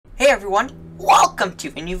everyone, welcome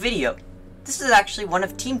to a new video. This is actually one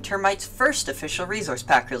of Team Termite's first official resource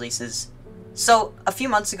pack releases. So, a few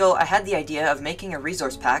months ago I had the idea of making a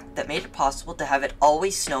resource pack that made it possible to have it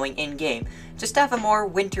always snowing in-game, just to have a more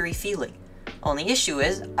wintry feeling. Only issue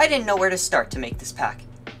is, I didn't know where to start to make this pack.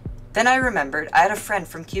 Then I remembered I had a friend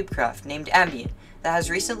from Cubecraft named AMD that has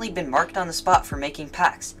recently been marked on the spot for making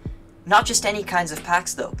packs. Not just any kinds of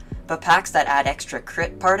packs though, but packs that add extra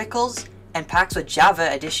crit particles, and packs with Java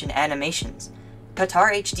Edition animations.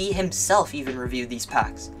 Qatar HD himself even reviewed these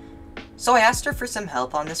packs. So I asked her for some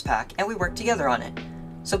help on this pack, and we worked together on it.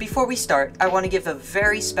 So before we start, I want to give a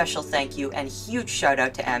very special thank you and huge shout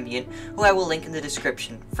out to Ambient, who I will link in the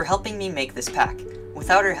description, for helping me make this pack.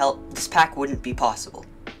 Without her help, this pack wouldn't be possible.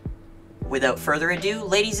 Without further ado,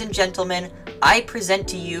 ladies and gentlemen, I present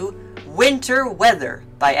to you Winter Weather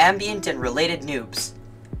by Ambient and Related Noobs.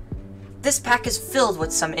 This pack is filled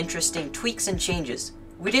with some interesting tweaks and changes.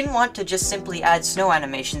 We didn't want to just simply add snow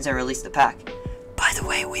animations and release the pack. By the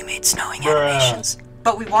way, we made snowing animations.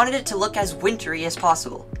 But we wanted it to look as wintry as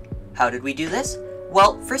possible. How did we do this?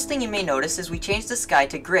 Well, first thing you may notice is we changed the sky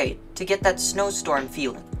to gray to get that snowstorm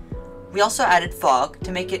feeling. We also added fog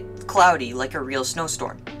to make it cloudy like a real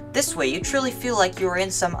snowstorm. This way you truly feel like you are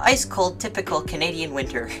in some ice-cold typical Canadian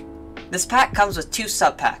winter. This pack comes with two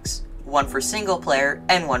sub-packs, one for single player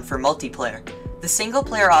and one for multiplayer. The single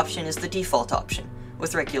player option is the default option,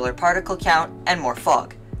 with regular particle count and more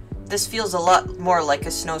fog. This feels a lot more like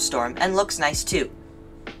a snowstorm and looks nice too.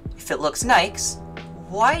 If it looks nice,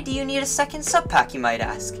 why do you need a second sub-pack, you might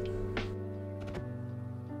ask?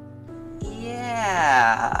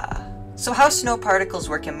 Yeah. So how snow particles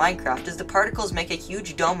work in Minecraft is the particles make a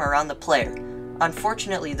huge dome around the player.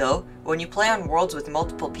 Unfortunately though, when you play on worlds with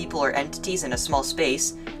multiple people or entities in a small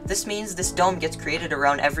space, this means this dome gets created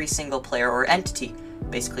around every single player or entity.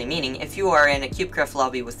 Basically meaning, if you are in a Cubecraft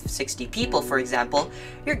lobby with 60 people, for example,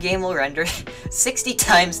 your game will render 60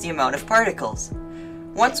 times the amount of particles.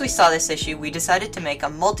 Once we saw this issue, we decided to make a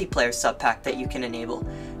multiplayer sub-pack that you can enable.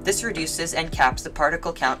 This reduces and caps the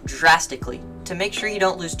particle count drastically, to make sure you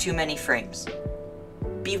don't lose too many frames.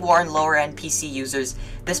 Be warned, lower-end PC users,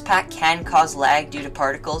 this pack can cause lag due to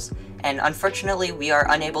particles, and unfortunately we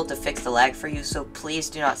are unable to fix the lag for you, so please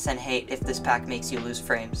do not send hate if this pack makes you lose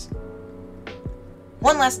frames.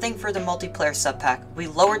 One last thing for the multiplayer sub-pack, we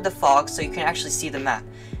lowered the fog so you can actually see the map.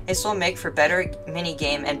 This will make for better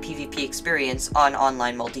minigame and PvP experience on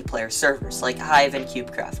online multiplayer servers like Hive and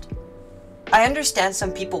Cubecraft. I understand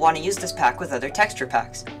some people want to use this pack with other texture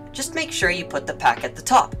packs. Just make sure you put the pack at the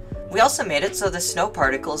top. We also made it so the snow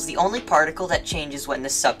particle is the only particle that changes when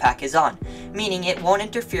this sub-pack is on, meaning it won't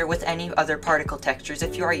interfere with any other particle textures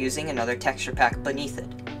if you are using another texture pack beneath it.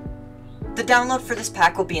 The download for this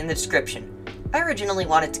pack will be in the description. I originally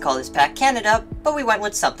wanted to call this pack Canada, but we went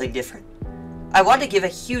with something different. I want to give a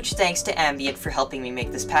huge thanks to Ambient for helping me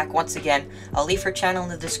make this pack once again. I'll leave her channel in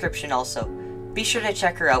the description also. Be sure to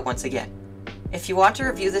check her out once again. If you want to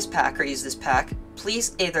review this pack or use this pack,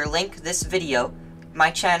 please either link this video, my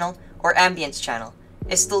channel, or Ambient's channel.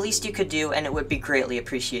 It's the least you could do and it would be greatly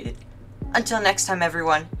appreciated. Until next time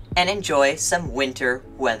everyone, and enjoy some winter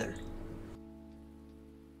weather.